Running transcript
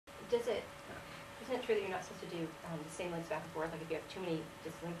isn't it true that you're not supposed to do the same links back and forth? Like if you have too many,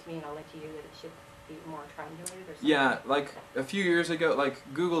 just link to me and I'll link to you, that it should be more triangulated or something? Yeah, like a few years ago, like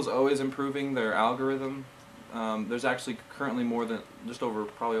Google's always improving their algorithm. There's actually currently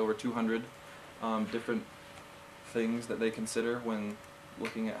probably over 200 different things that they consider when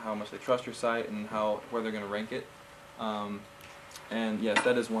looking at how much they trust your site and where they're going to rank it. And yes,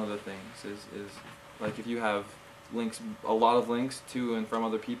 that is one of the things. Is like if you have a lot of links to and from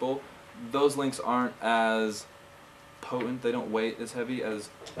other people, those links aren't as potent. They don't weigh as heavy as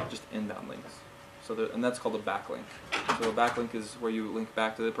just inbound links. And that's called a backlink. So a backlink is where you link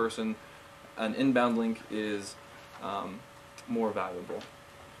back to the person. An inbound link is more valuable.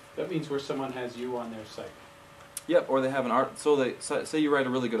 That means where someone has you on their site. Yep, or they have an art. So they say you write a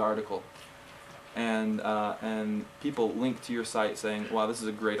really good article, and people link to your site saying, "Wow, this is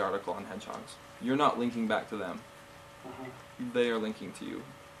a great article on hedgehogs." You're not linking back to them; they are linking to you,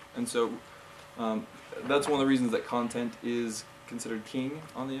 and so that's one of the reasons that content is considered king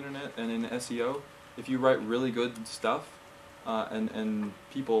on the internet and in SEO. If you write really good stuff, and a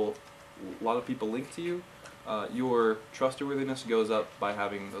lot of people link to you, your trustworthiness goes up by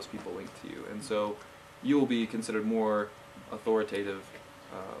having those people link to you, and so you will be considered more authoritative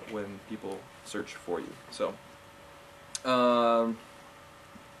when people search for you. So,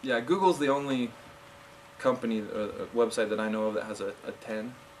 yeah, Google's the only company, website that I know of that has a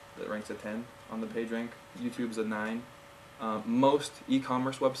 10, that ranks a 10 on the PageRank. YouTube's a 9. Most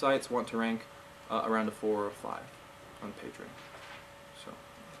e-commerce websites want to rank around a 4 or a 5 on PageRank. So.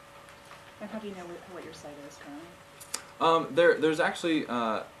 And how do you know what your site is currently? There's actually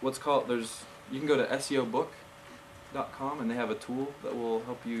you can go to SEObook.com and they have a tool that will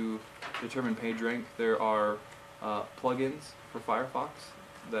help you determine PageRank. There are plugins for Firefox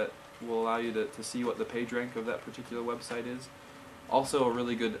that will allow you to see what the PageRank of that particular website is. Also, a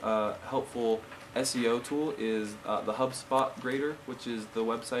really good helpful SEO tool is the HubSpot grader, which is the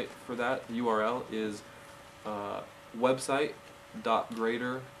website for that. The URL is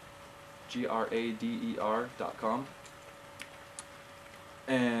website.grader.com.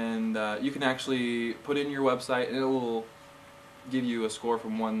 And you can actually put in your website and it will give you a score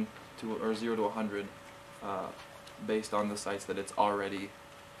from 0 to 100 based on the sites that it's already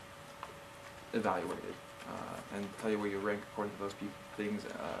evaluated, and tell you where you rank according to those things,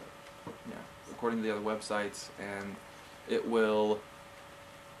 according to the other websites, and it will,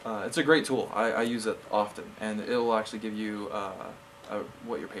 it's a great tool. I use it often, and it will actually give you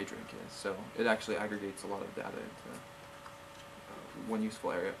what your page rank is. So it actually aggregates a lot of data into one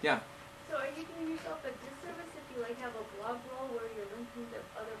useful area. Yeah? So are you doing yourself a disservice if you have a blog roll where you're linking to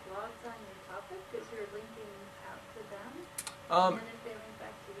other blogs on your topic because you're linking out to them? And then if they link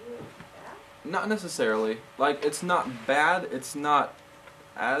back to you, it's bad? Not necessarily. Like, it's not bad, it's not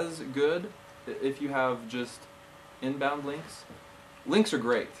as good if you have just inbound links. Links are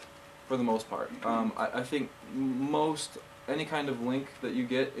great for the most part. I think any kind of link that you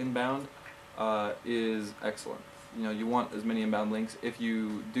get inbound is excellent. You want as many inbound links. If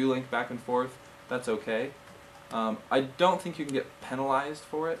you do link back and forth, that's okay. I don't think you can get penalized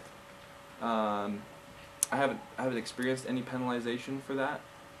for it. I haven't experienced any penalization for that.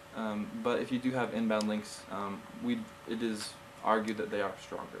 But if you do have inbound links, it is argued that they are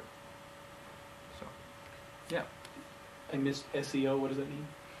stronger. So, yeah. I missed SEO. What does that mean?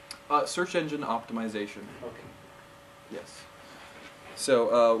 Search engine optimization. Okay. Yes.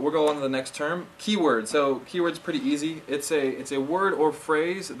 So we'll go on to the next term, keyword. So keyword's pretty easy. It's a word or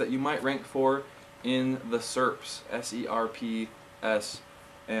phrase that you might rank for in the SERPs, SERPs,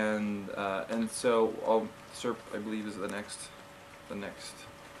 and so SERP I believe is the next.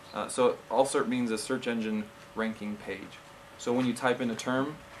 So all SERP means a search engine ranking page. So when you type in a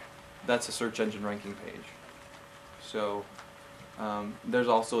term, that's a search engine ranking page. So there's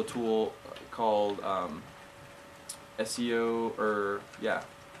also a tool called SEO,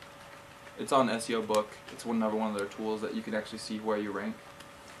 it's on SEO Book. It's another one of their tools that you can actually see where you rank.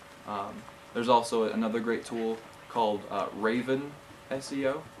 There's also another great tool called Raven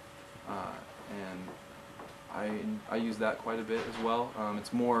SEO, and I use that quite a bit as well.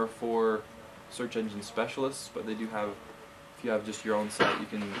 It's more for search engine specialists, but they do have, if you have just your own site, you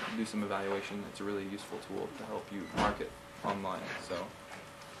can do some evaluation. It's a really useful tool to help you market online. So.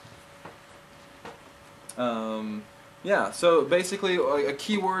 Yeah, so basically a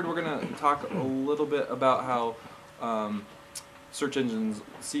keyword, we're going to talk a little bit about how search engines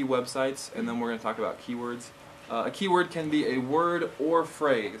see websites, and then we're going to talk about keywords. A keyword can be a word or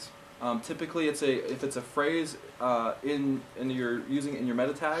phrase. Typically if it's a phrase and you're using it in your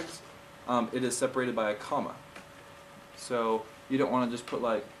meta tags, it is separated by a comma. So you don't want to just put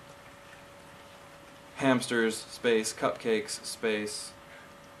like hamsters space cupcakes space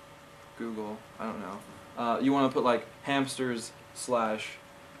Google, I don't know. You want to put like hamsters slash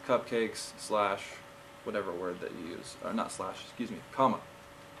cupcakes slash whatever word that you use, or not slash, excuse me, comma.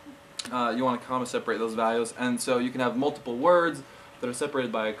 You want to comma separate those values, and so you can have multiple words that are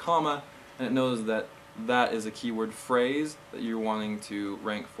separated by a comma, and it knows that that is a keyword phrase that you're wanting to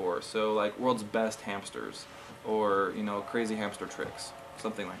rank for. So like world's best hamsters, or you know, crazy hamster tricks,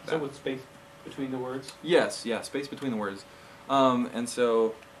 something like that. So with space between the words? Yes, yeah, space between the words. And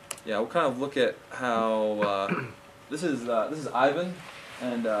so, yeah, we'll kind of look at how this is Ivan,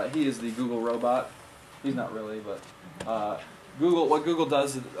 and he is the Google robot. He's not really, but what Google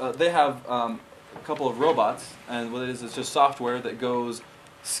does is they have a couple of robots, and what it is just software that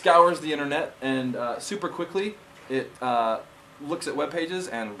scours the internet, and super quickly it looks at web pages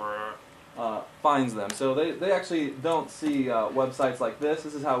and finds them. So they actually don't see websites like this.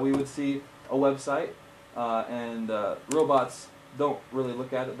 This is how we would see a website, and robots don't really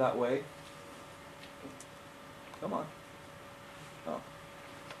look at it that way. Come on. Oh.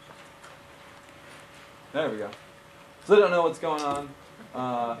 There we go. So they don't know what's going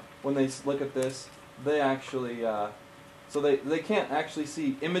on when they look at this. They actually, so they can't actually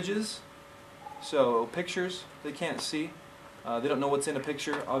see images, so pictures they can't see. They don't know what's in a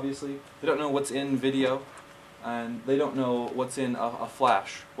picture, obviously. They don't know what's in video, and they don't know what's in a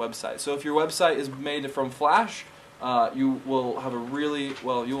Flash website. So if your website is made from Flash, you will have you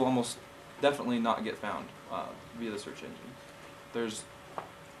will almost definitely not get found via the search engine.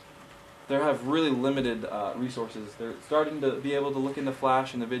 They have really limited resources. They're starting to be able to look into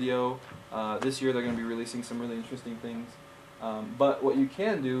Flash in the video. This year they're going to be releasing some really interesting things. But what you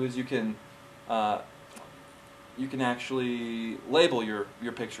can do is you can actually label your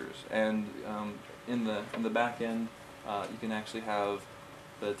pictures, and in the back end you can actually have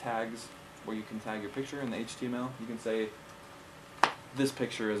the tags where you can tag your picture in the HTML. You can say this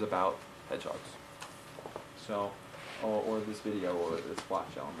picture is about hedgehogs, so or this video or this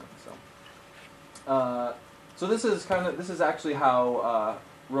Flash element. So this is actually how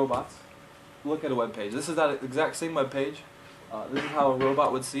robots look at a web page. This is that exact same web page. This is how a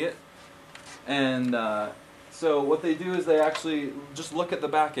robot would see it, and so what they do is they actually just look at the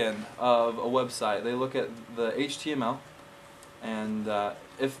back end of a website. They look at the HTML, and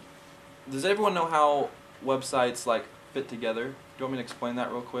does everyone know how websites like fit together? Do you want me to explain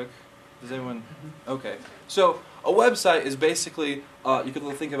that real quick? Does anyone? Okay. So a website is basically you could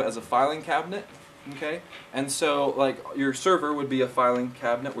think of it as a filing cabinet. Okay, and so like your server would be a filing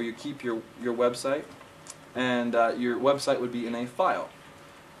cabinet where you keep your website, and your website would be in a file.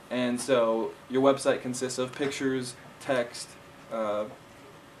 And so your website consists of pictures, text,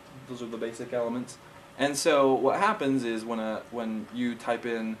 those are the basic elements. And so what happens is when you type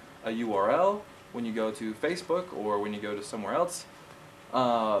in a URL, when you go to Facebook or when you go to somewhere else,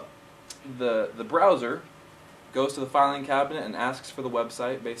 the browser goes to the filing cabinet and asks for the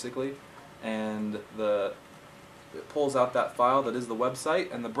website basically, and it pulls out that file that is the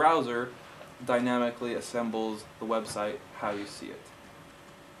website, and the browser dynamically assembles the website how you see it.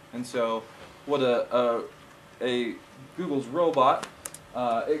 And so what a Google's robot,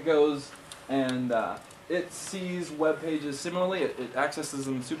 it goes and it sees web pages similarly. It accesses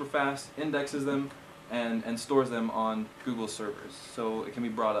them super fast, indexes them, and stores them on Google servers. So it can be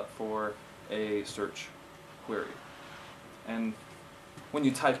brought up for a search query. And when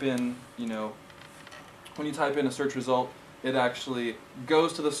you type in, a search result, it actually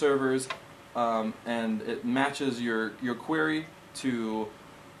goes to the servers and it matches your query to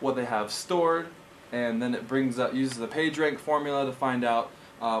what they have stored, and then it uses the PageRank formula to find out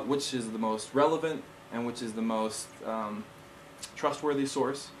which is the most relevant and which is the most trustworthy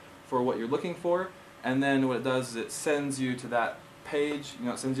source for what you're looking for. And then what it does is it sends you to that page.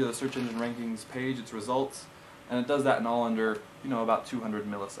 It sends you the search engine rankings page, its results, and it does that in all under about 200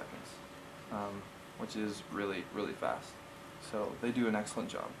 milliseconds, which is really, really fast. So they do an excellent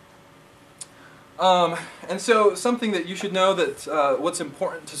job. And so something that you should know that what's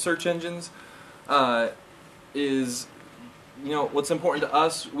important to search engines is, what's important to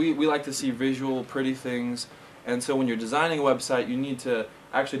us, we like to see visual, pretty things, and so when you're designing a website, you need to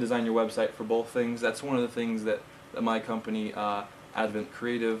actually design your website for both things. That's one of the things that my company, Advent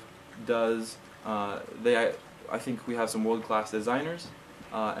Creative, does. I think we have some world-class designers,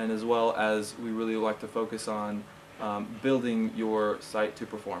 and as well as we really like to focus on building your site to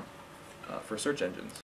perform for search engines.